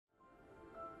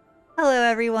Hello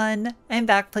everyone, I'm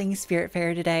back playing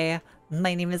Spiritfarer today.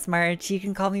 My name is March, you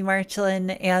can call me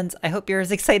Marchalan, and I hope you're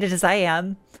as excited as I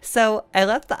am. So, I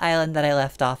left the island that I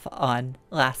left off on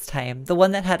last time, the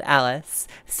one that had Alice.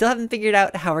 Still haven't figured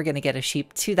out how we're gonna get a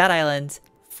sheep to that island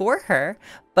for her,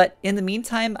 but in the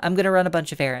meantime, I'm gonna run a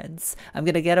bunch of errands. I'm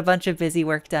gonna get a bunch of busy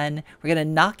work done, we're gonna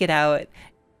knock it out.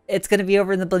 It's gonna be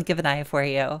over in the blink of an eye for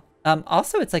you.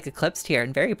 Also, it's like eclipsed here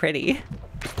and very pretty.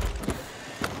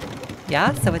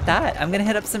 Yeah, so with that, I'm gonna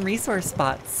hit up some resource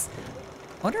spots.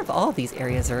 I wonder if all of these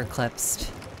areas are eclipsed.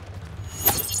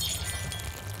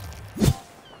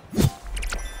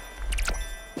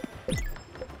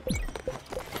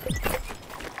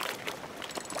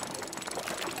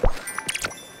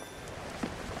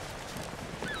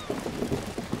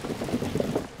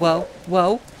 Whoa,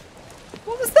 whoa.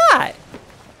 What was that?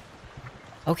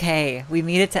 Okay, we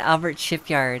made it to Albert's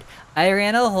shipyard. I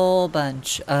ran a whole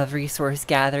bunch of resource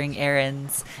gathering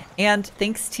errands, and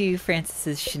thanks to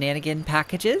Francis's shenanigan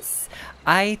packages,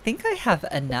 I think I have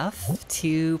enough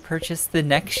to purchase the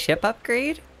next ship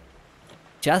upgrade.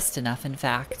 Just enough, in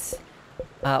fact.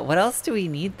 What else do we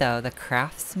need, though? The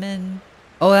craftsman?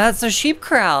 Oh, that's a sheep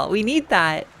corral. We need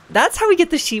that. That's how we get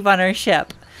the sheep on our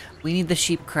ship. We need the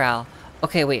sheep corral.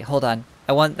 Okay, wait, hold on.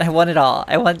 I want it all.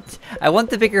 I want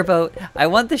the bigger boat. I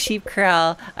want the sheep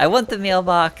corral. I want the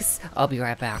mailbox. I'll be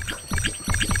right back.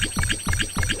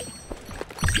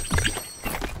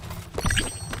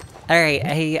 All right,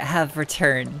 I have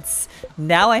returns.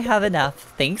 Now I have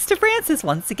enough, thanks to Francis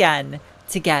once again,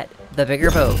 to get the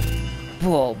bigger boat.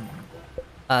 Boom.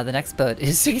 The next boat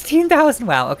is 16,000.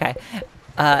 Wow, okay.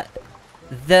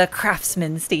 The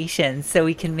craftsman station so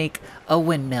we can make a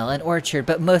windmill, an orchard,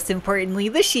 but most importantly,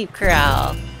 the sheep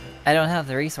corral. I don't have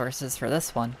the resources for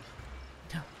this one.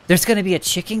 There's gonna be a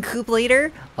chicken coop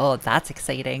later? Oh, that's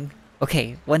exciting.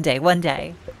 Okay, one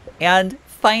day. And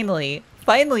finally,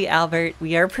 Albert,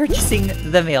 we are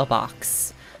purchasing the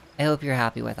mailbox. I hope you're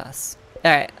happy with us.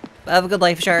 All right, have a good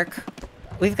life, Shark.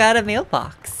 We've got a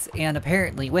mailbox, and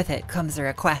apparently with it comes a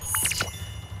request.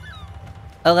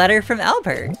 A letter from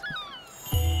Albert.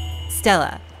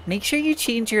 Stella, make sure you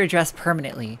change your address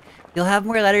permanently. You'll have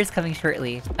more letters coming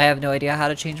shortly. I have no idea how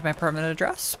to change my permanent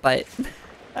address, but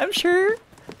I'm sure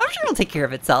it'll take care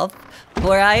of itself.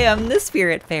 For I am the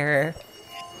Spiritfarer,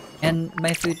 and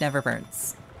my food never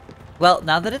burns. Well,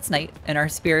 now that it's night and our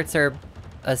spirits are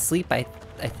asleep, I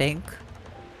think.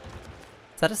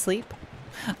 Is that asleep?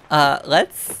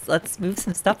 Let's move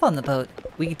some stuff on the boat.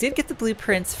 We did get the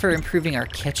blueprints for improving our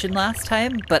kitchen last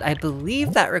time, but I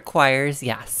believe that requires,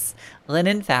 yes,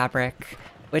 linen fabric,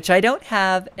 which I don't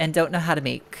have and don't know how to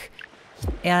make.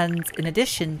 And in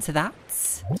addition to that,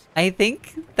 I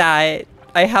think that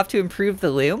I have to improve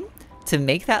the loom to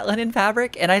make that linen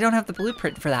fabric, and I don't have the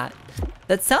blueprint for that.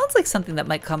 That sounds like something that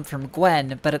might come from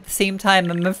Gwen, but at the same time,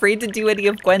 I'm afraid to do any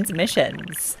of Gwen's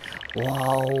missions.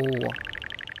 Whoa.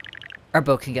 Our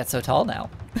boat can get so tall now.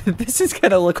 This is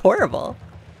gonna look horrible.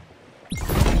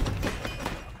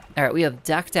 All right, we have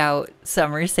decked out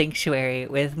Summer Sanctuary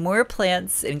with more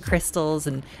plants and crystals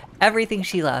and everything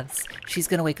she loves. She's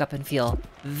gonna wake up and feel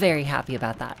very happy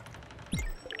about that.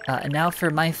 And now for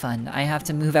my fun, I have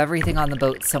to move everything on the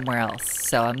boat somewhere else.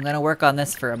 So I'm gonna work on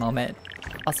this for a moment.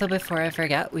 Also, before I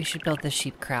forget, we should build the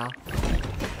sheep corral.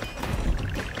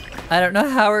 I don't know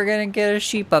how we're gonna get a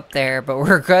sheep up there, but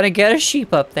we're gonna get a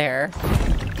sheep up there.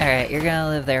 All right, you're gonna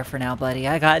live there for now, buddy.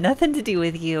 I got nothing to do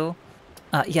with you.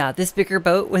 Yeah, this bigger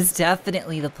boat was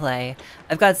definitely the play.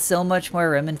 I've got so much more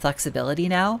room and flexibility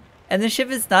now, and the ship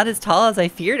is not as tall as I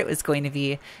feared it was going to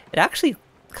be. It actually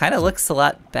kind of looks a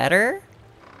lot better.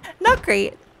 Not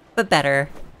great, but better.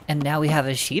 And now we have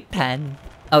a sheep pen.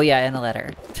 Oh yeah, and a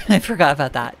letter. I forgot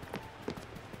about that.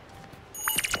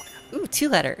 Ooh, 2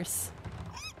 letters.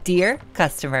 Dear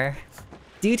customer,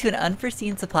 due to an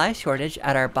unforeseen supply shortage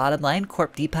at our bottom line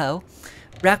Corp Depot,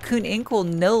 Raccoon Inc. will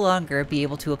no longer be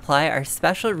able to apply our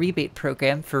special rebate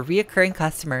program for reoccurring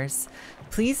customers.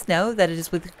 Please know that it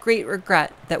is with great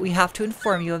regret that we have to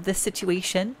inform you of this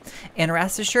situation, and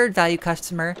rest assured, value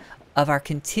customer, of our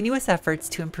continuous efforts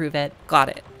to improve it. Got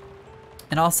it.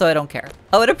 And also, I don't care.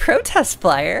 Oh, and a protest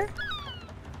flyer.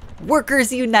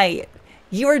 Workers unite!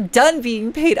 You are done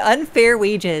being paid unfair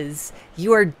wages.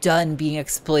 You are done being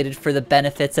exploited for the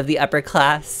benefits of the upper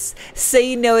class.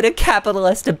 Say no to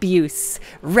capitalist abuse.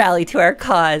 Rally to our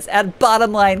cause at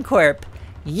Bottom Line Corp.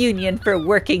 Union for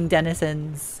Working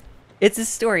Denizens. It's a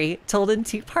story told in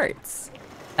 2 parts.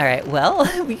 All right,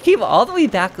 well, we came all the way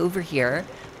back over here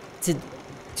to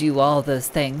do all those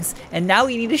things, and now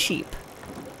we need a sheep.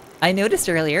 I noticed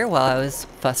earlier while I was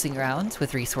fussing around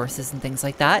with resources and things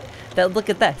like that, that look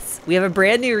at this. We have a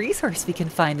brand new resource we can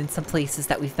find in some places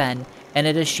that we've been, and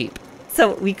it is sheep.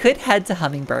 So we could head to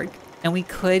Hummingbird, and we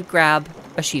could grab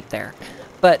a sheep there.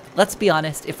 But let's be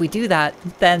honest, if we do that,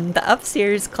 then the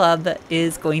upstairs club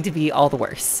is going to be all the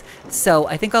worse. So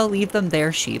I think I'll leave them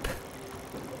their sheep.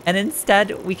 And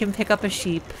instead, we can pick up a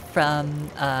sheep from,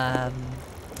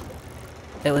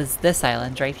 it was this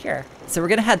island right here. So we're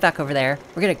gonna head back over there.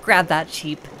 We're gonna grab that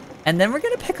sheep, and then we're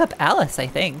gonna pick up Alice, I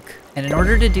think. And in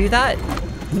order to do that,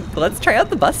 let's try out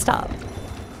the bus stop.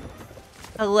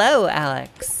 Hello,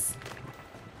 Alex.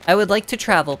 I would like to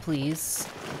travel, please.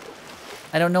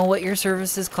 I don't know what your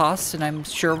services cost, and I'm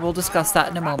sure we'll discuss that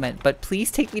in a moment, but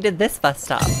please take me to this bus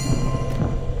stop.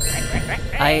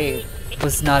 I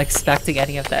was not expecting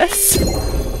any of this.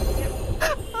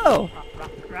 Oh.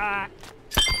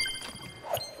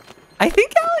 I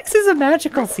think Alex is a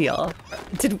magical seal.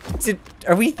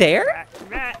 Are we there?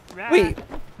 Wait,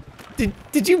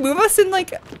 did you move us in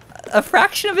like a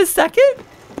fraction of a second?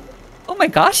 Oh my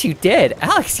gosh, you did.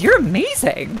 Alex, you're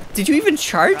amazing. Did you even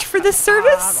charge for this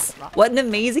service? What an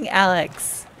amazing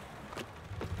Alex.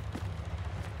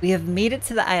 We have made it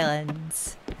to the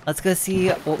island. Let's go see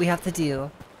what we have to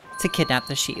do to kidnap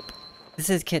the sheep.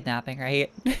 This is kidnapping,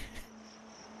 right?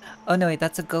 Oh no, wait,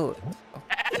 that's a goat.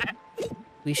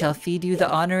 We shall feed you the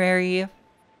honorary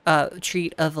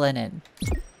treat of linen.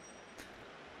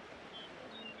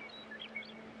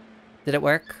 Did it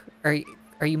work? Are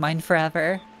you mine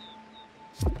forever?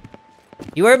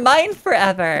 You are mine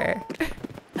forever!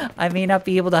 I may not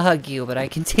be able to hug you, but I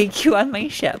can take you on my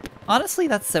ship. Honestly,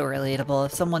 that's so relatable.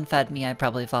 If someone fed me, I'd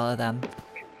probably follow them.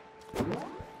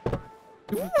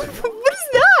 What is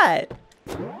that?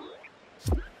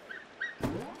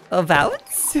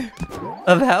 Avouts?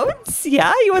 Avouts?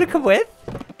 Yeah, you want to come with?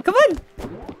 Come on.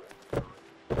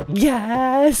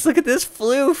 Yes, look at this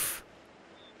floof.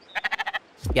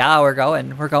 Yeah, we're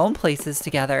going places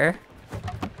together.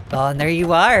 Oh, and there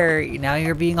you are. Now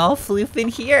you're being all floof in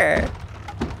here.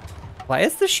 Why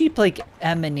is the sheep like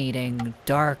emanating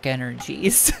dark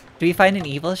energies? Do we find an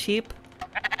evil sheep?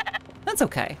 That's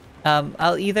okay.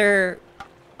 I'll either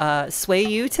sway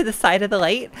you to the side of the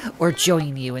light or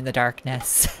join you in the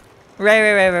darkness.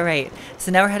 Right.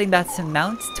 So now we're heading back to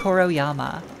Mount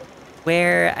Toroyama,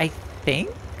 where I think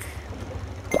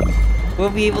we'll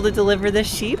be able to deliver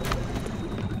this sheep.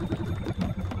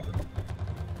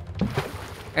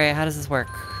 Alright, how does this work?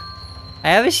 I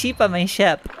have a sheep on my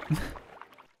ship.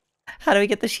 How do we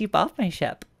get the sheep off my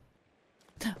ship?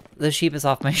 The sheep is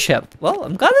off my ship. Well,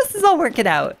 I'm glad this is all working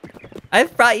out.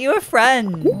 I've brought you a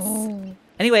friend.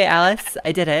 Anyway, Alice,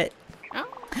 I did it.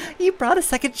 You brought a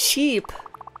second sheep.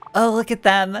 Oh, look at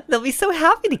them. They'll be so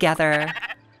happy together.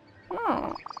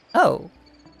 Oh,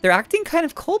 they're acting kind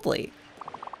of coldly.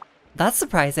 That's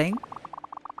surprising.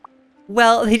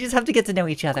 Well, they just have to get to know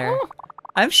each other.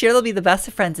 I'm sure they'll be the best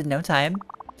of friends in no time.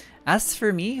 As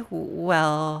for me,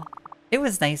 well, it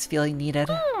was nice feeling needed.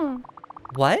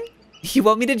 What? You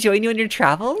want me to join you in your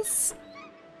travels?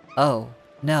 Oh,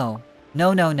 no.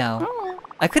 No.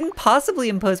 I couldn't possibly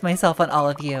impose myself on all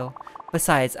of you.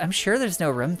 Besides, I'm sure there's no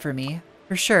room for me.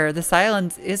 For sure, this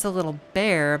island is a little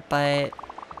bare, but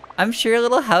I'm sure a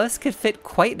little house could fit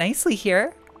quite nicely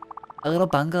here. A little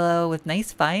bungalow with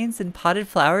nice vines and potted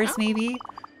flowers, maybe?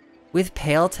 With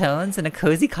pale tones and a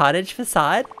cozy cottage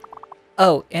facade?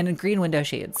 Oh, and green window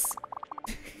shades.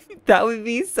 That would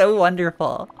be so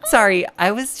wonderful. Sorry,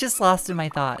 I was just lost in my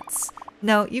thoughts.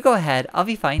 No, you go ahead. I'll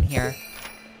be fine here.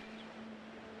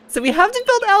 So we have to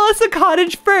build Alice a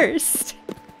cottage first.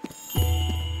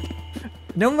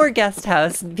 No more guest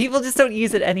house. People just don't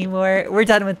use it anymore. We're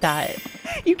done with that.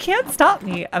 You can't stop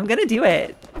me. I'm gonna do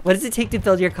it. What does it take to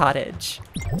build your cottage?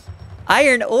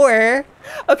 Iron ore?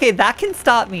 Okay, that can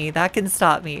stop me. That can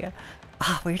stop me.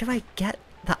 Ah, where do I get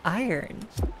the iron?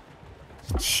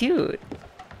 Shoot.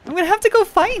 I'm gonna have to go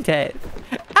find it.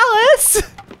 Alice!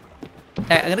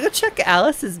 Alright, I'm gonna go check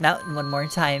Alice's mountain one more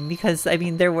time because, I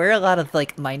mean, there were a lot of,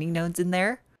 like, mining nodes in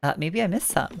there. Maybe I missed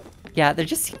some. Yeah, there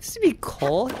just seems to be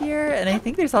coal here, and I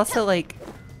think there's also, like...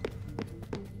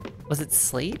 Was it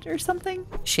slate or something?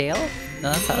 Shale?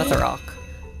 No, that's not. That's a rock.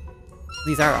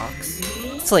 These are rocks.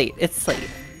 Slate. It's slate.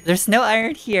 There's no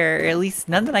iron here, or at least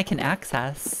none that I can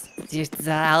access.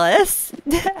 Alice?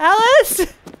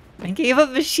 Alice? I gave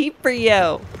up a sheep for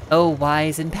you. Oh,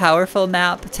 wise and powerful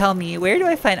map. Tell me, where do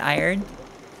I find iron?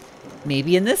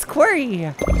 Maybe in this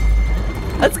quarry.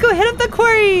 Let's go hit up the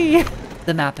quarry.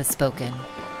 The map has spoken.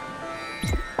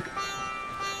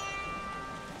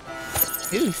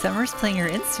 Ooh, Summer's playing her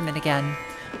instrument again.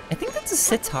 I think that's a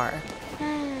sitar.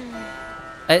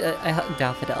 I hugged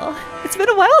Daffodil. It's been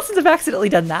a while since I've accidentally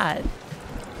done that.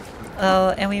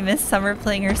 Oh, and we missed Summer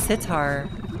playing her sitar.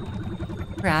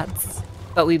 Rats.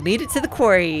 But we made it to the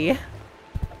quarry.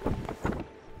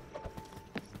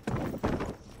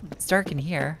 It's dark in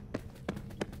here.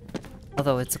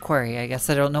 Although it's a quarry, I guess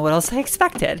I don't know what else I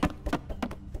expected.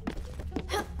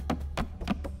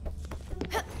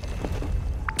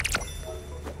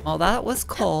 Well, that was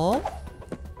coal.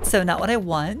 So not what I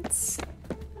want.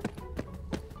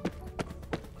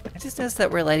 I just noticed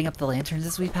that we're lighting up the lanterns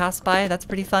as we pass by. That's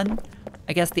pretty fun.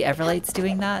 I guess the Everlight's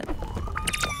doing that.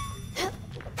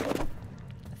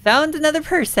 Found another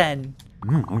person.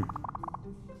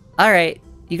 All right,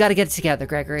 you got to get it together,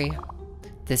 Gregory.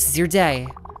 This is your day.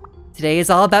 Today is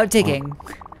all about digging.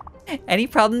 Any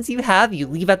problems you have, you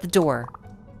leave at the door.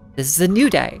 This is a new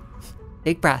day.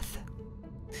 Big breath.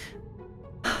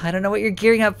 I don't know what you're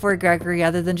gearing up for, Gregory,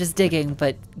 other than just digging,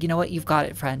 but you know what? You've got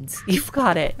it, friends. You've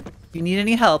got it. If you need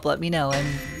any help, let me know.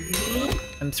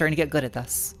 I'm starting to get good at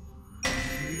this.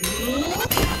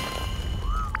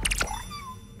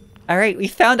 All right, we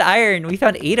found iron. We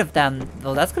found 8 of them.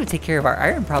 Well, that's going to take care of our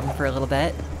iron problem for a little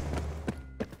bit.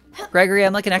 Gregory,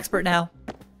 I'm like an expert now.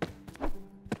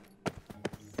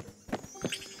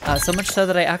 So much so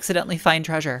that I accidentally find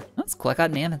treasure. That's cool. I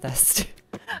got an amethyst.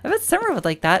 I bet Summer would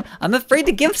like that. I'm afraid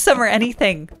to give Summer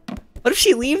anything. What if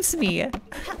she leaves me?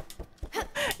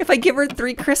 If I give her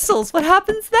 3 crystals, what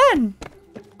happens then?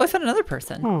 Oh, I found another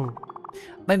person.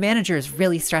 My manager is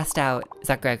really stressed out. Is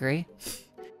that Gregory?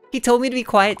 He told me to be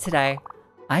quiet today.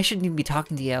 I shouldn't even be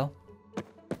talking to you.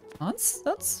 That's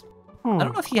I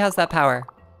don't know if he has that power.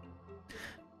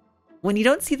 When you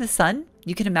don't see the sun,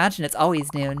 you can imagine it's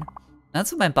always noon.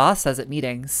 That's what my boss says at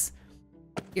meetings.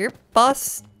 Your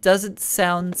boss doesn't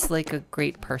sound like a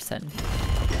great person.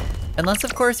 Unless,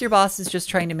 of course, your boss is just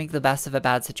trying to make the best of a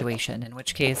bad situation, in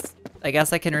which case, I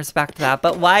guess I can respect that.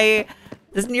 But why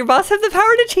doesn't your boss have the power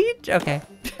to change? Okay.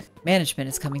 Management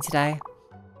is coming today.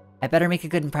 I better make a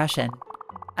good impression.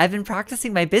 I've been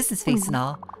practicing my business face and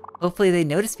all. Hopefully they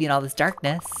notice me in all this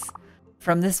darkness.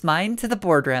 From this mine to the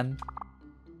boardroom.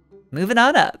 Moving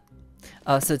on up.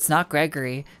 Oh, so it's not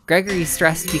Gregory. Gregory's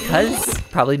stressed because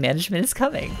probably management is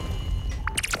coming.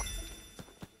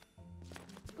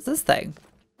 What's this thing?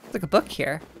 It's like a book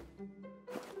here.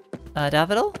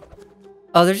 Daffodil?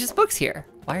 Oh, there's just books here.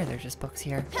 Why are there just books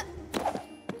here?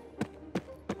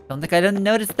 Don't think I didn't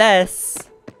notice this.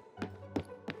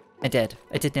 I did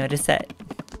notice it.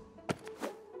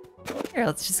 Here,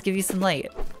 let's just give you some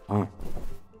light.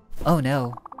 Oh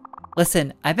no.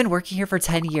 Listen, I've been working here for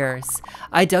 10 years.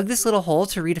 I dug this little hole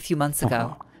to read a few months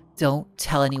ago. Don't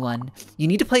tell anyone. You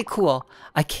need to play it cool.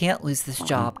 I can't lose this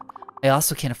job. I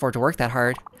also can't afford to work that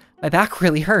hard. My back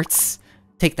really hurts.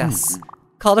 Take this.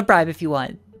 Call it a bribe if you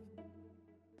want.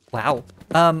 Wow.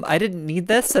 I didn't need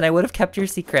this and I would have kept your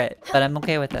secret, but I'm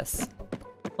okay with this.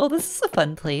 Well, this is a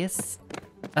fun place.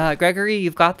 Gregory,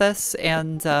 you've got this,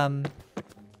 and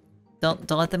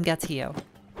don't let them get to you.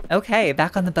 Okay,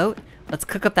 back on the boat. Let's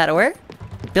cook up that ore,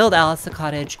 build Alice a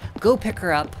cottage, go pick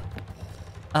her up,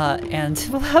 and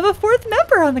we'll have a 4th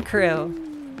member on the crew.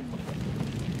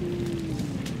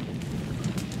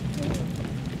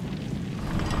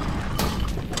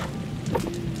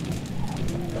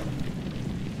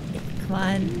 Come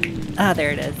on. Ah,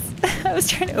 there it is. I was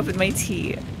trying to open my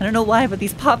tea. I don't know why, but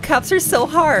these pop caps are so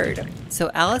hard.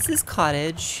 So Alice's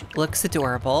cottage looks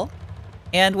adorable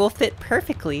and will fit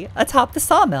perfectly atop the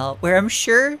sawmill where I'm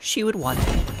sure she would want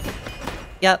it.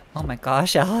 Yep. Oh my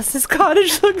gosh, Alice's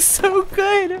cottage looks so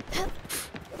good.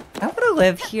 I want to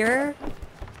live here.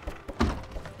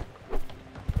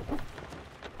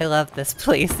 I love this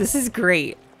place. This is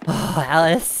great. Oh,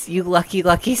 Alice, you lucky,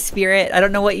 lucky spirit. I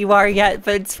don't know what you are yet,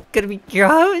 but it's gonna be...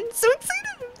 Oh, I'm so excited.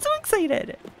 I'm so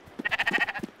excited.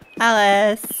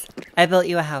 Alice, I built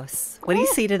you a house. What do you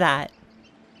say to that?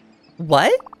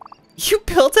 What? You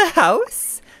built a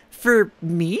house? For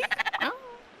me?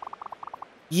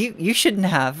 You shouldn't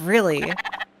have, really.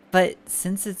 But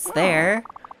since it's there,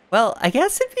 well, I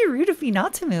guess it'd be rude of me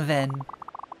not to move in.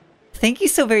 Thank you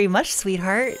so very much,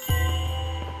 sweetheart.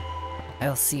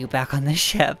 I'll see you back on the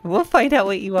ship. We'll find out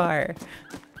what you are.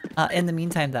 In the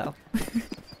meantime, though.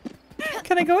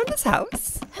 Can I go in this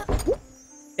house?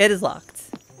 It is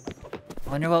locked. I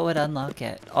wonder what would unlock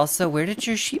it. Also, where did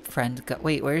your sheep friend go?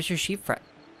 Wait, where's your sheep friend?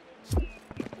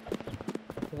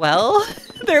 Well,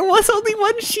 there was only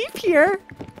one sheep here.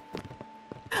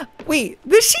 Wait,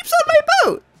 the sheep's on my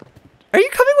boat. Are you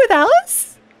coming with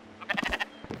Alice?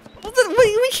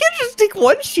 We can't just take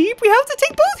one sheep. We have to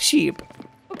take both sheep.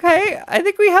 Okay, I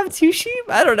think we have 2 sheep.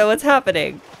 I don't know what's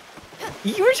happening.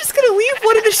 You were just gonna leave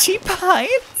one of the sheep behind?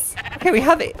 this? Okay, we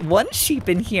have one sheep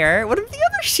in here. What of the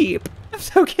other sheep? I'm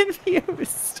so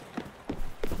confused.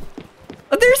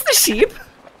 Oh, there's the sheep.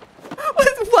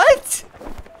 What?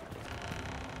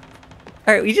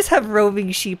 All right, we just have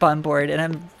roving sheep on board, and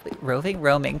I'm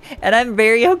roaming, and I'm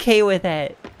very okay with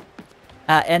it.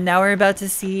 And now we're about to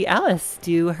see Alice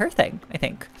do her thing, I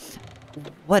think.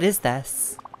 What is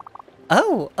this?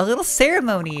 Oh, a little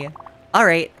ceremony. All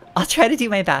right, I'll try to do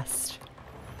my best.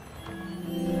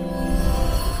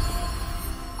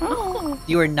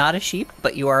 You are not a sheep,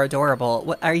 but you are adorable.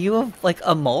 What, are you like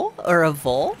a mole or a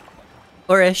vole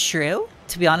or a shrew?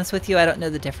 To be honest with you, I don't know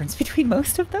the difference between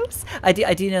most of those. I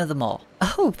do know the mole.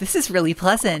 Oh, this is really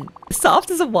pleasant.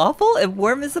 Soft as a waffle and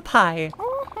warm as a pie.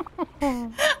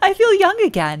 I feel young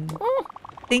again.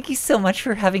 Thank you so much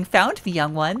for having found me,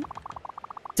 young one.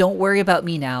 Don't worry about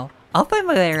me now. I'll find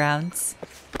my way around.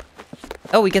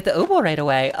 Oh, we get the oboe right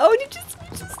away. Oh, you just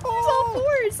use all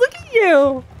fours. Look at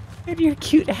you. And your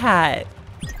cute hat.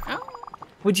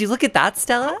 Would you look at that,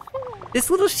 Stella? This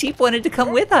little sheep wanted to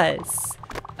come with us.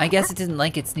 I guess it didn't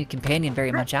like its new companion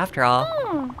very much after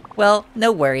all. Well,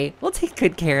 no worry. We'll take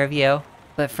good care of you.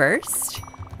 But first,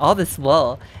 all this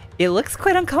wool. It looks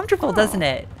quite uncomfortable, doesn't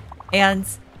it? And,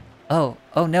 oh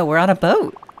no, we're on a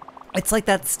boat. It's like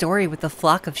that story with the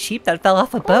flock of sheep that fell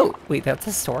off a boat. Wait, that's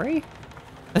a story?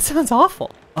 That sounds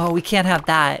awful. Oh, we can't have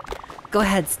that. Go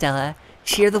ahead, Stella.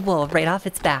 Shear the wool right off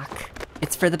its back.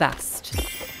 It's for the best.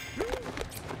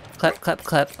 Clip, clip,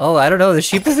 clip. Oh, I don't know. The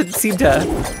sheep doesn't seem to...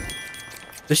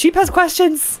 The sheep has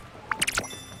questions.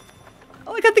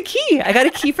 Oh, I got the key. I got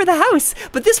a key for the house.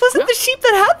 But this wasn't the sheep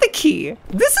that had the key.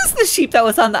 This is the sheep that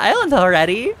was on the island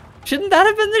already. Shouldn't that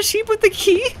have been the sheep with the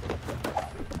key?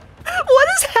 What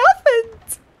has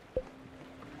happened?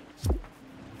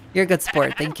 You're a good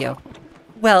sport, thank you.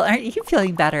 Well, aren't you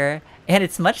feeling better? And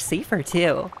it's much safer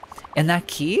too. And that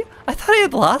key? I thought I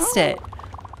had lost it.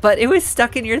 But it was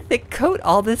stuck in your thick coat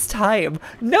all this time.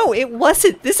 No, it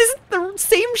wasn't. This isn't the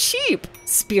same sheep.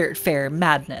 Spiritfarer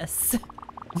madness.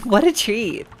 What a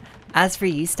treat. As for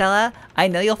you, Stella, I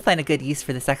know you'll find a good use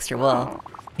for this extra wool.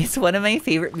 It's one of my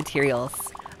favorite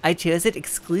materials. I chose it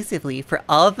exclusively for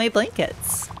all of my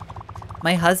blankets.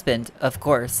 My husband, of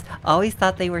course, always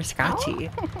thought they were scratchy.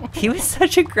 He was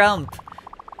such a grump.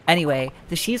 Anyway,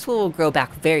 the sheep's wool will grow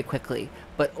back very quickly,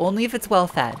 but only if it's well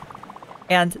fed.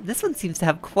 And this one seems to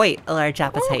have quite a large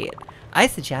appetite. I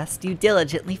suggest you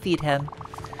diligently feed him.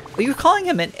 Well, you were calling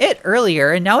him an it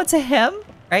earlier, and now it's a him?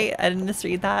 Right? I didn't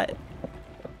misread that.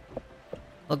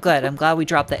 Well, good. I'm glad we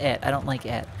dropped the it. I don't like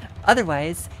it.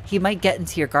 Otherwise, he might get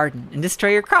into your garden and destroy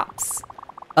your crops.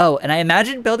 Oh, and I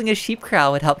imagine building a sheep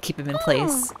corral would help keep him in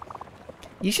place.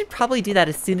 You should probably do that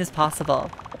as soon as possible.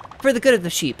 For the good of the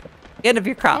sheep and of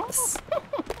your crops.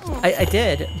 I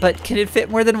did, but can it fit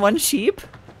more than one sheep?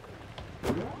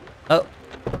 Oh.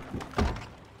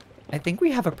 I think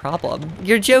we have a problem.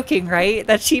 You're joking, right?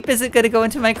 That sheep isn't going to go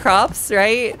into my crops,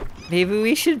 right? Maybe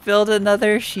we should build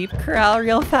another sheep corral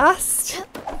real fast?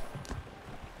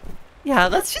 Yeah,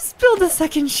 let's just build a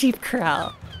second sheep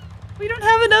corral. We don't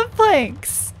have enough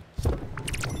planks.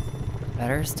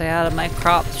 Better stay out of my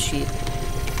crops, sheep.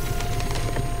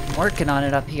 I'm working on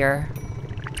it up here.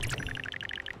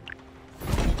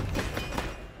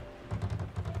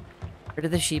 Where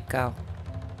did the sheep go?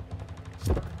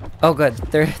 Oh, good.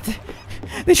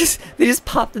 They just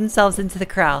popped themselves into the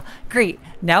corral. Great.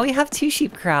 Now we have 2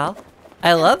 sheep corral.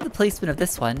 I love the placement of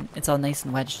this one. It's all nice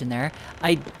and wedged in there.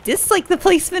 I dislike the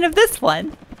placement of this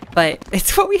one, but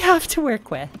it's what we have to work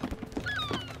with.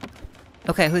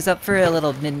 Okay, who's up for a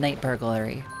little midnight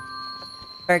burglary?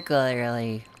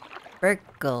 Burglary.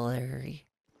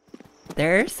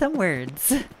 There are some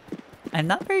words I'm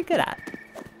not very good at.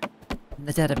 In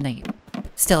the dead of night,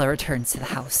 Stella returns to the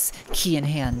house, key in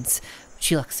hand.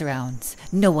 She looks around.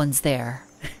 No one's there.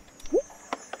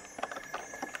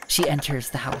 She enters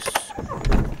the house.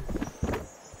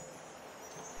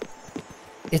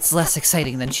 It's less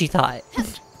exciting than she thought.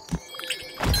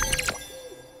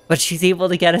 But she's able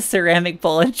to get a ceramic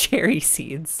bowl of cherry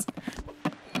seeds.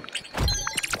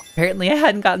 Apparently I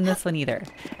hadn't gotten this one either.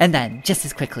 And then, just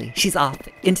as quickly, she's off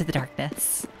into the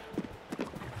darkness.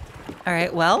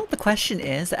 Alright, well, the question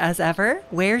is, as ever,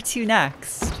 where to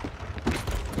next?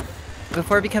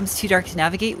 Before it becomes too dark to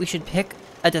navigate, we should pick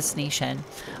a destination.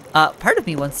 Part of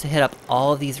me wants to hit up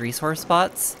all of these resource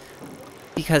spots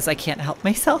because I can't help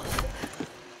myself.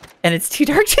 And it's too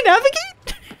dark to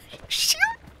navigate? Shoot!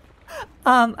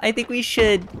 I think we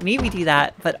should maybe do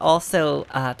that, but also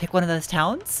pick one of those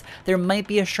towns. There might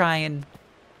be a shrine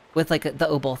with like the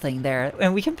oboe thing there,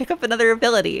 and we can pick up another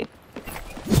ability.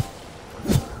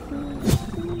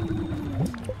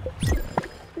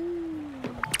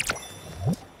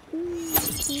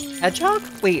 Hedgehog?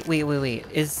 Wait.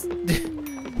 Is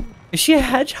she a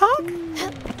hedgehog?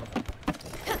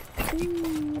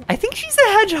 I think she's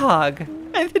a hedgehog.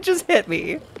 It just hit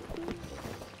me.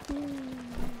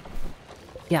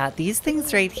 Yeah, these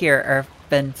things right here have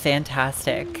been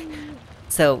fantastic.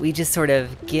 So we just sort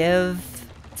of give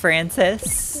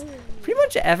Francis pretty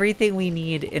much everything we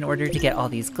need in order to get all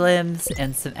these glims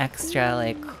and some extra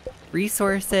like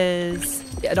resources.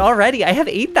 And already I have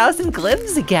 8,000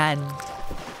 glims again.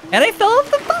 And I fell off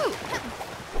the boat.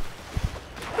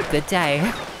 What a good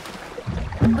day.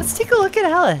 Let's take a look at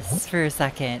Alice for a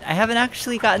second. I haven't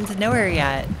actually gotten to know her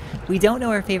yet. We don't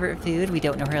know her favorite food. We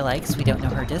don't know her likes. We don't know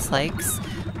her dislikes.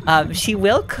 She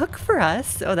will cook for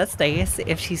us. Oh, that's nice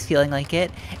if she's feeling like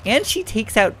it. And she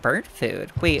takes out burnt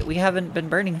food. Wait, we haven't been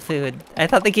burning food. I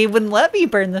thought the game wouldn't let me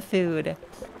burn the food.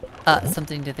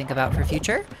 Something to think about for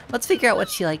future. Let's figure out what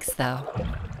she likes though.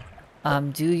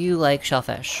 Do you like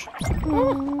shellfish?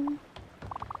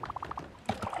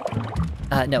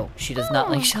 No, she does not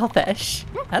like shellfish.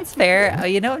 That's fair.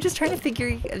 You know, I'm just trying to figure,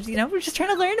 you know, we're just trying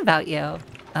to learn about you.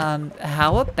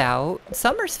 How about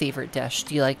Summer's favorite dish?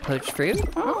 Do you like poached fruit?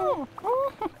 Oh,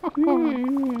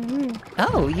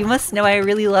 you must know I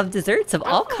really love desserts of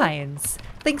all kinds.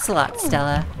 Thanks a lot,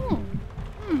 Stella.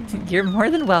 You're more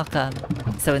than welcome.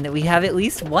 So we have at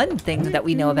least one thing that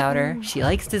we know about her. She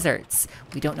likes desserts.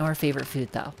 We don't know her favorite food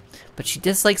though, but she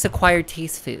dislikes acquired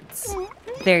taste foods.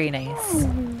 Very nice.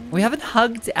 We haven't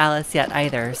hugged Alice yet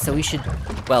either, so we should,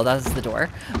 well, that was the door,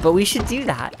 but we should do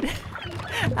that.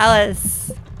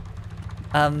 Alice,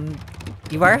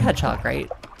 you are a hedgehog, right?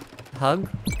 Hug?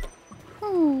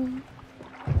 Oh,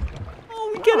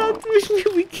 we get up,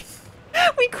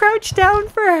 we crouch down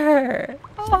for her.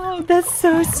 Oh, that's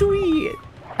so sweet.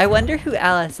 I wonder who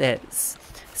Alice is.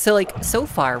 So like, so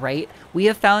far, right? We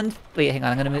have found, wait, hang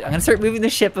on, I'm gonna start moving the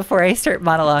ship before I start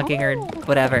monologuing or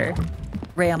whatever.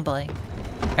 Rambling.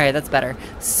 All right, that's better.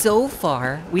 So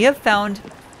far, we have found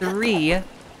 3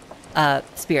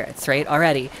 spirits, right,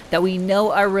 already, that we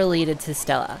know are related to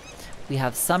Stella. We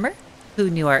have Summer, who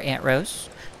knew our Aunt Rose.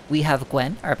 We have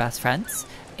Gwen, our best friends.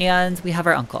 And we have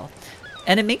our uncle.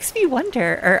 And it makes me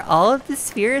wonder, are all of the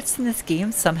spirits in this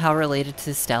game somehow related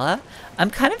to Stella? I'm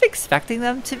kind of expecting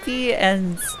them to be,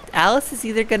 and Alice is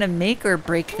either going to make or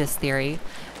break this theory.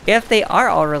 If they are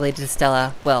all related to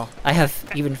Stella, well, I have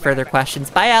even further questions.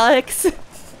 Bye, Alex!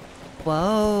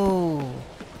 Whoa.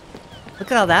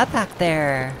 Look at all that back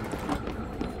there.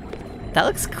 That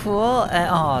looks cool.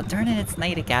 Oh, darn it, it's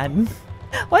night again.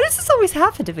 Why does this always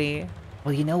happen to me?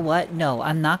 Well, you know what? No,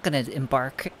 I'm not gonna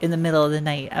embark in the middle of the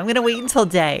night. I'm gonna wait until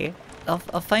day. I'll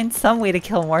find some way to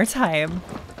kill more time.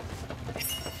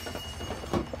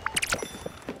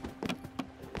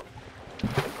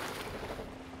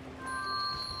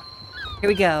 Here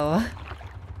we go.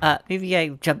 Maybe I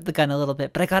jumped the gun a little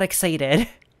bit, but I got excited.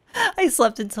 I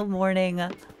slept until morning.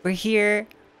 We're here,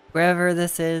 wherever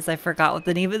this is. I forgot what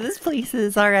the name of this place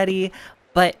is already,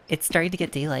 but it's starting to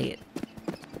get daylight.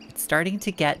 It's starting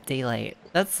to get daylight.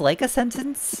 That's like a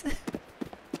sentence.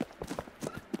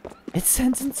 It's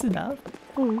sentence enough.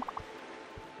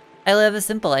 I live a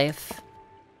simple life.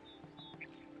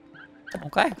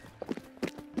 Okay.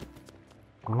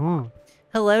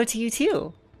 Hello to you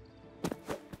too.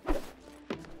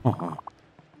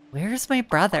 Where's my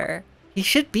brother? He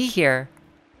should be here.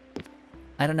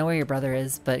 I don't know where your brother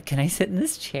is, but can I sit in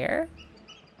this chair?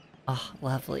 Oh,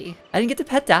 lovely. I didn't get to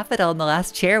pet Daffodil in the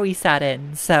last chair we sat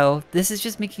in, so this is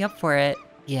just making up for it.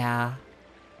 Yeah.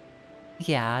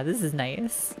 Yeah, this is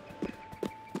nice.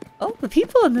 Oh, the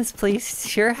people in this place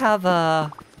sure have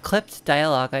a clipped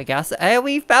dialogue, I guess.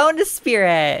 We found a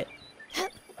spirit!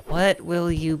 What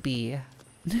will you be?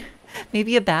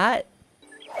 Maybe a bat?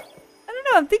 I don't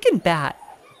know, I'm thinking bat.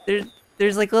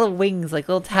 There's like little wings, like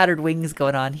little tattered wings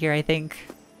going on here, I think.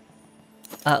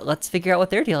 Let's figure out what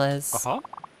their deal is.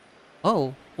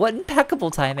 Oh, what impeccable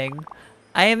timing.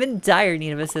 I am in dire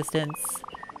need of assistance.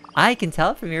 I can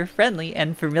tell from your friendly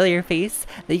and familiar face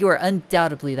that you are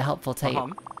undoubtedly the helpful type.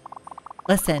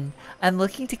 Listen, I'm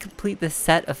looking to complete this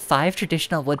set of 5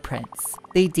 traditional wood prints.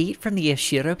 They date from the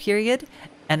Ashiro period,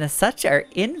 and as such are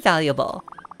invaluable.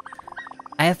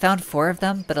 I have found 4 of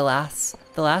them, but alas,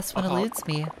 the last one eludes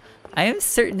me. I am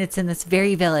certain it's in this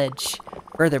very village.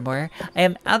 Furthermore, I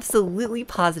am absolutely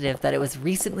positive that it was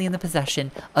recently in the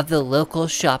possession of the local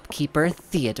shopkeeper,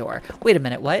 Theodore. Wait a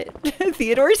minute, what?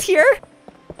 Theodore's here?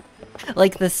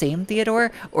 Like the same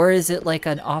Theodore? Or is it like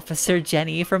an Officer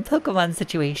Jenny from Pokemon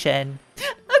situation?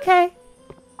 Okay.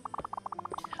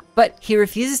 But he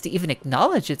refuses to even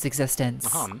acknowledge its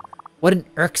existence. What an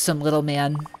irksome little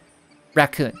man.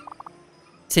 Raccoon.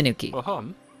 Tanuki.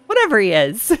 Whatever he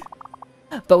is.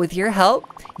 But with your help,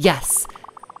 yes.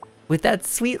 With that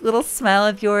sweet little smile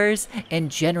of yours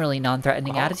and generally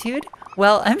non-threatening attitude,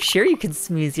 well, I'm sure you can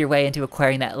smooth your way into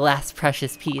acquiring that last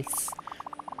precious piece.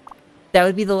 That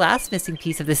would be the last missing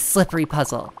piece of this slippery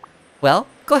puzzle. Well,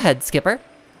 go ahead, Skipper.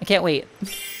 I can't wait.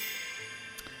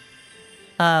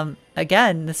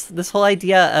 Again, this whole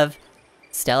idea of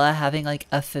Stella having like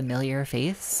a familiar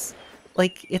face,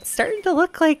 like it's starting to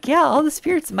look like, yeah, all the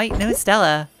spirits might know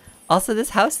Stella. Also,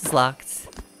 this house is locked.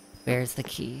 Where's the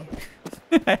key?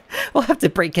 We'll have to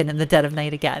break in the dead of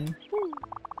night again.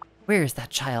 Where is that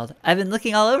child? I've been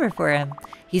looking all over for him.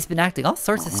 He's been acting all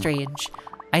sorts of strange.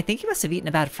 I think he must have eaten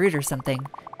a bad fruit or something.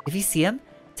 If you see him,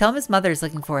 tell him his mother's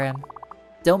looking for him.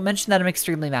 Don't mention that I'm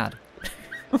extremely mad.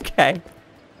 Okay.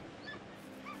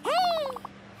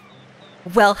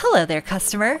 Well, hello there,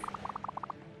 customer.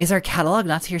 Is our catalog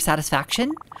not to your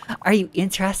satisfaction? Are you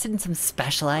interested in some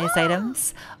specialized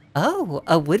items? Oh,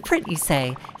 a wood print, you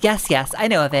say? Yes, yes, I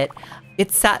know of it.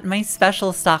 It sat in my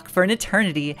special stock for an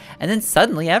eternity, and then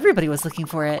suddenly everybody was looking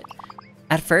for it.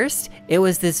 At first, it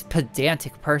was this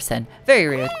pedantic person. Very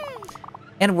rude.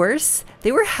 And worse,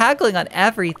 they were haggling on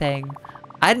everything.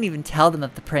 I didn't even tell them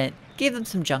of the print. Gave them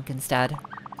some junk instead.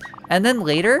 And then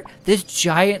later, this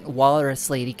giant walrus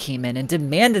lady came in and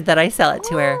demanded that I sell it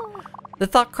to her. The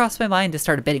thought crossed my mind to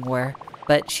start a bidding war,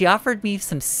 but she offered me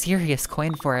some serious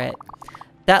coin for it.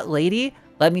 That lady,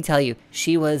 let me tell you,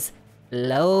 she was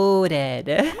loaded.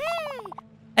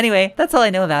 Anyway, that's all I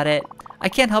know about it. I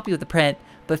can't help you with the print,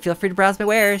 but feel free to browse my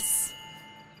wares.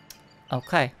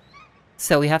 Okay.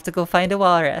 So we have to go find a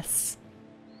walrus.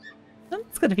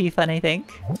 That's gonna be fun, I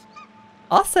think.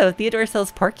 Also, Theodore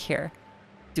sells pork here.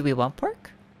 Do we want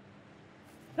pork?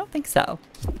 I don't think so.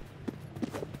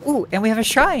 Ooh, and we have a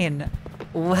shrine.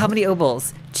 Ooh, how many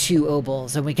obols? 2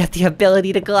 obols, and we get the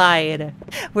ability to glide.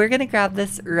 We're gonna grab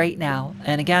this right now.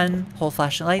 And again, whole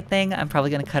flashing light thing, I'm probably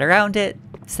gonna cut around it.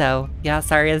 So yeah,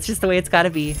 sorry, it's just the way it's gotta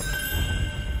be.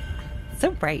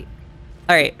 So bright.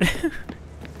 All right.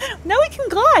 Now we can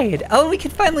glide. Oh, we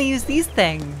can finally use these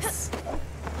things.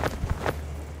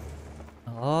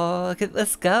 Oh, look at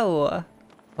this go.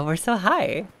 Oh, we're so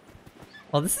high.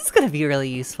 Well, this is gonna be really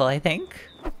useful, I think.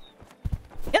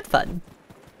 And fun.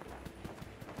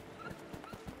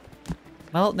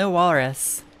 Well, no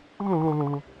walrus.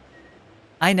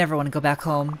 I never want to go back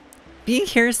home. Being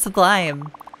here is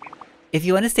sublime. If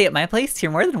you want to stay at my place,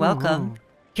 you're more than welcome.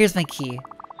 Here's my key.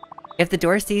 If the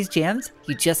door stays jammed,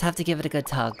 you just have to give it a good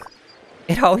tug.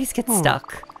 It always gets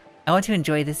stuck. I want to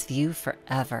enjoy this view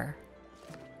forever.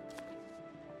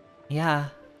 Yeah,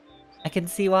 I can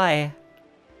see why.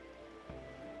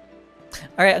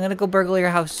 Alright, I'm gonna go burgle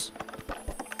your house.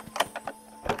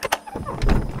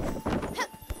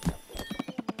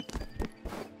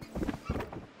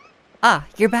 Ah,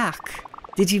 you're back.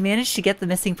 Did you manage to get the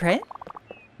missing print?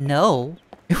 No.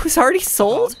 It was already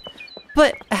sold?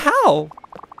 But how?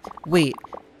 Wait,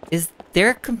 is there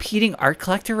a competing art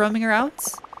collector roaming around?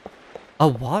 A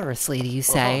walrus lady, you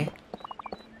say?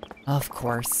 Of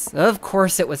course. Of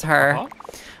course it was her.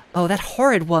 Oh, that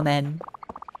horrid woman.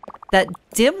 That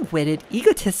dim-witted,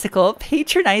 egotistical,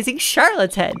 patronizing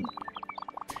charlatan.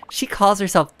 She calls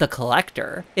herself the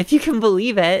collector, if you can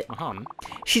believe it.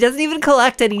 She doesn't even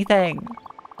collect anything.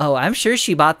 Oh, I'm sure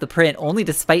she bought the print only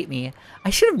to spite me.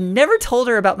 I should have never told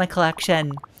her about my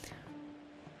collection.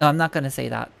 No, I'm not gonna say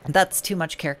that. That's too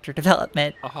much character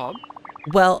development.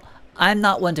 Well, I'm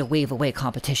not one to wave away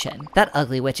competition. That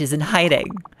ugly witch is in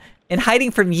hiding. In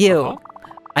hiding from you.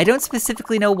 I don't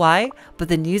specifically know why, but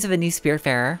the news of a new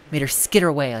Spiritfarer made her skitter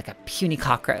away like a puny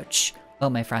cockroach. Oh,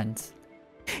 my friends.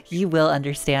 You will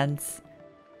understand.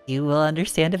 You will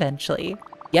understand eventually.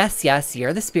 Yes, yes,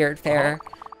 you're the Spiritfarer.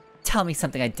 Tell me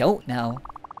something I don't know.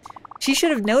 She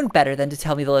should have known better than to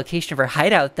tell me the location of her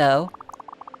hideout, though.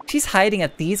 She's hiding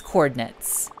at these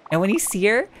coordinates. And when you see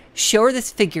her, show her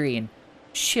this figurine.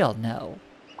 She'll know.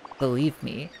 Believe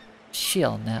me,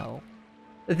 she'll know.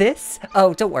 This?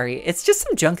 Oh, don't worry. It's just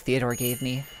some junk Theodore gave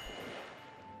me.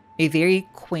 A very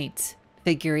quaint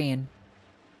figurine.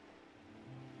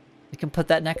 We can put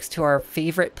that next to our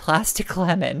favorite plastic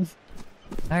lemon.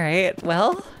 Alright,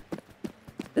 well,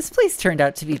 this place turned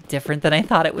out to be different than I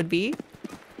thought it would be.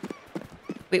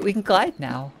 Wait, we can glide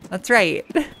now. That's right.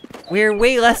 We're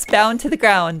way less bound to the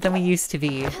ground than we used to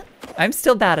be. I'm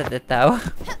still bad at it, though.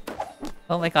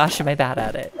 Oh my gosh, am I bad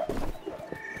at it.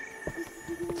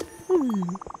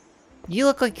 You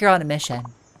look like you're on a mission.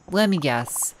 Let me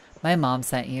guess. My mom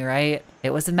sent you, right?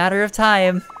 It was a matter of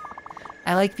time.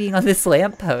 I like being on this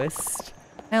lamppost.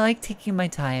 I like taking my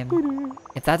time.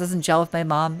 If that doesn't gel with my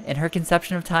mom and her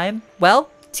conception of time, well,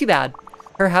 too bad.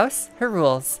 Her house, her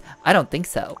rules. I don't think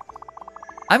so.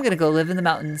 I'm gonna go live in the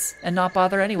mountains and not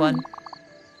bother anyone.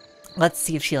 Let's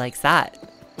see if she likes that.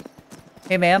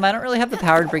 Hey ma'am, I don't really have the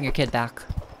power to bring your kid back.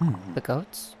 The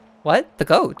goats? What? The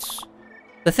goats?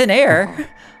 The thin air?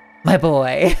 My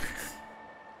boy.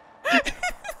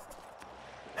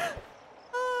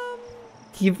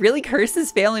 You really cursed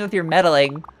his family with your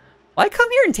meddling. Why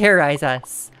come here and terrorize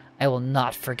us? I will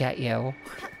not forget you.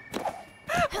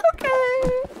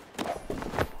 Okay.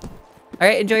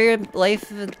 Alright, enjoy your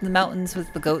life in the mountains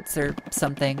with the goats or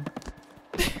something.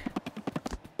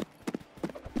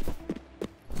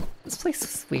 This place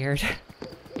was weird.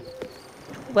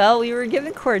 Well, we were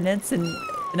given coordinates and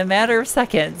in a matter of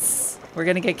seconds, we're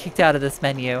gonna get kicked out of this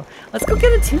menu. Let's go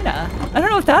get a tuna. I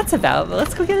don't know what that's about, but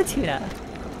let's go get a tuna.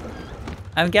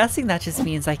 I'm guessing that just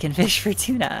means I can fish for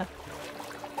tuna.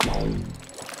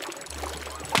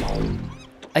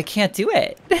 I can't do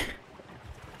it.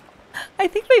 I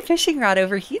think my fishing rod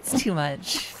overheats too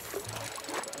much.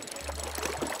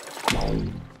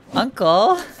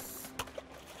 Uncle?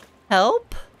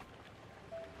 Help?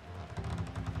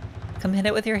 Come hit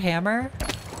it with your hammer?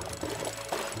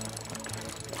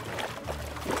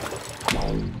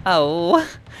 Oh.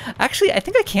 Actually, I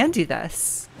think I can do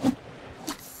this.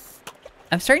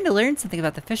 I'm starting to learn something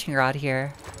about the fishing rod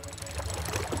here.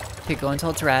 Okay, go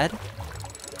until it's red.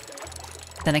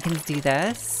 Then I can do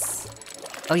this.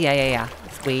 Oh, yeah.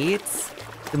 Let's wait.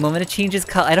 The moment it changes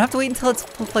color, I don't have to wait until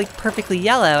it's like perfectly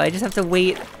yellow. I just have to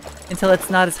wait until it's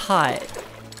not as hot.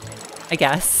 I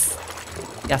guess.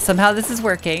 Yeah, somehow this is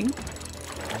working.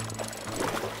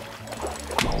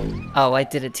 Oh, I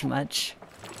did it too much.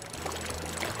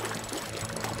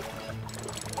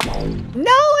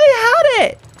 No, I had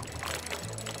it!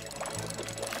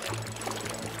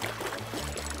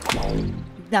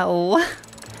 No.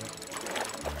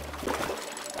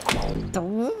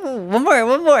 One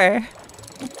more.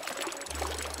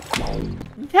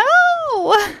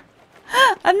 No!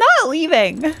 I'm not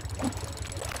leaving.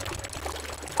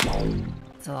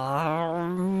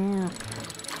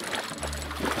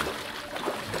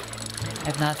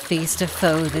 I've not faced a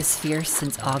foe this fierce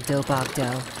since Oggdo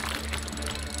Bogdo.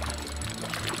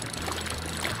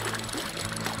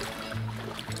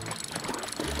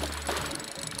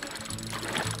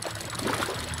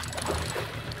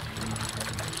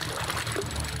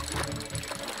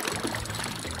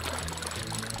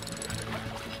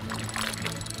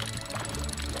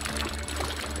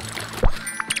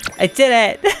 I did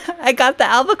it! I got the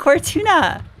albacore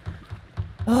tuna!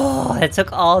 Oh, it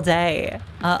took all day.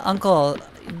 Uncle,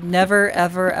 never,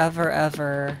 ever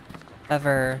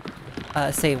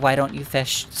say, why don't you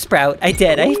fish Sprout? I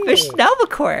did. I fished an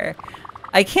albacore.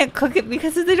 I can't cook it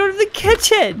because they don't have the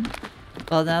kitchen.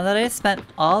 Well, now that I spent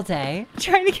all day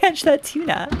trying to catch that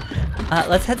tuna,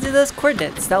 let's head to those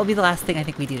coordinates. That will be the last thing I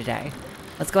think we do today.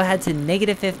 Let's go ahead to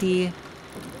 -50,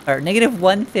 or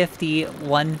 -150,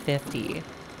 150.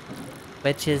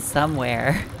 Which is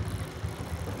somewhere.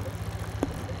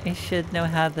 I should know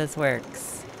how this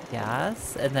works.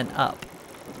 Yes, and then up.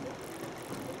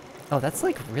 Oh, that's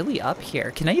like really up here.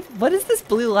 Can I even, what is this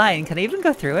blue line? Can I even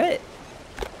go through it?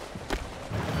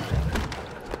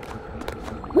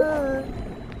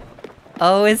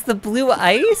 Oh, it's the blue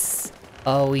ice?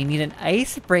 Oh, we need an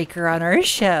icebreaker on our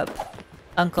ship.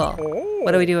 Uncle,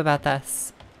 what do we do about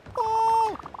this?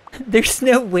 There's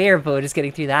no way our boat is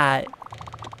getting through that.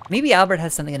 Maybe Albert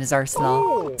has something in his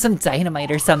arsenal. Some dynamite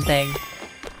or something.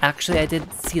 Actually, I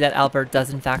did see that Albert does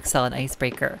in fact sell an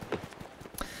icebreaker.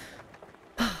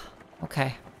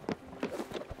 Okay.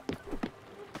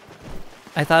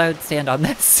 I thought I would stand on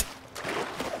this.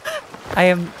 I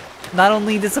am not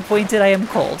only disappointed, I am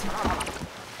cold.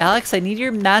 Alex, I need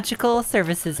your magical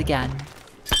services again.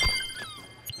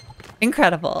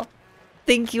 Incredible.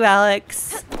 Thank you,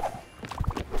 Alex.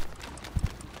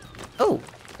 Oh.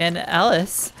 And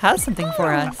Alice has something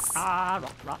for us.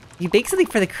 You baked something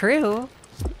for the crew.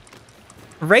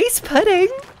 Rice pudding?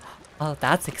 Oh,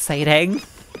 that's exciting.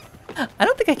 I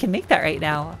don't think I can make that right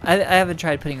now. I haven't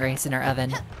tried putting rice in our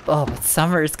oven. Oh, but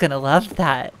Summer's gonna love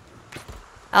that.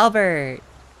 Albert.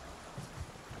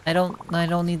 I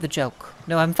don't need the joke.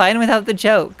 No, I'm fine without the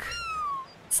joke.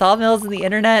 Sawmills and the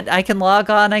internet, I can log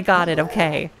on, I got it,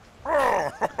 okay.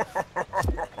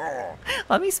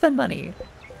 Let me spend money.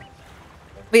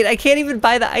 Wait, I can't even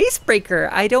buy the icebreaker.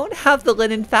 I don't have the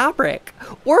linen fabric.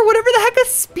 Or whatever the heck a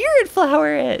spirit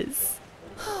flower is.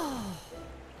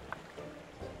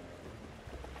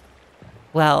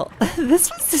 Well, this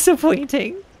was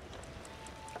disappointing.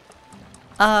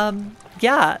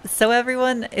 Yeah, so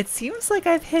everyone, it seems like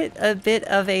I've hit a bit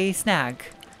of a snag.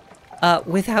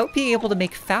 Without being able to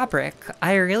make fabric,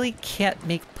 I really can't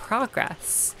make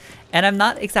progress. And I'm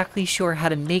not exactly sure how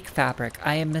to make fabric.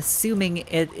 I am assuming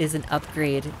it is an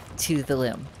upgrade to the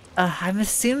loom. I'm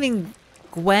assuming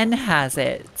Gwen has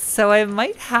it, so I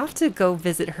might have to go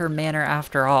visit her manor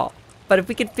after all. But if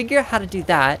we can figure out how to do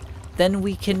that, then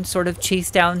we can sort of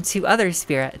chase down two other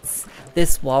spirits.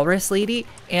 This walrus lady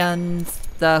and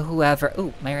the whoever.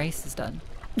 Oh, my rice is done.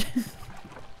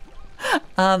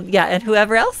 Yeah, and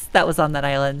whoever else that was on that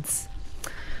island.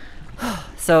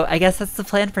 So I guess that's the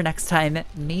plan for next time.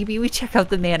 Maybe we check out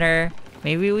the manor.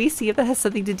 Maybe we see if that has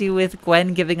something to do with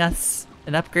Gwen giving us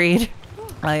an upgrade.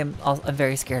 I'm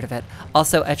very scared of it.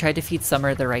 Also, I tried to feed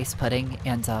Summer the rice pudding,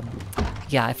 and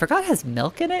yeah, I forgot it has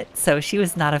milk in it, so she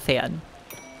was not a fan.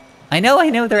 I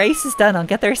know, the rice is done. I'll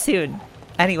get there soon.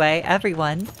 Anyway,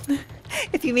 everyone,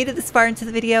 if you made it this far into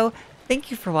the video, thank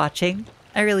you for watching.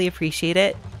 I really appreciate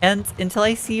it. And until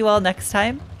I see you all next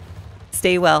time,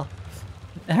 stay well.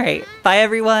 All right, bye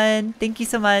everyone. Thank you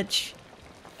so much.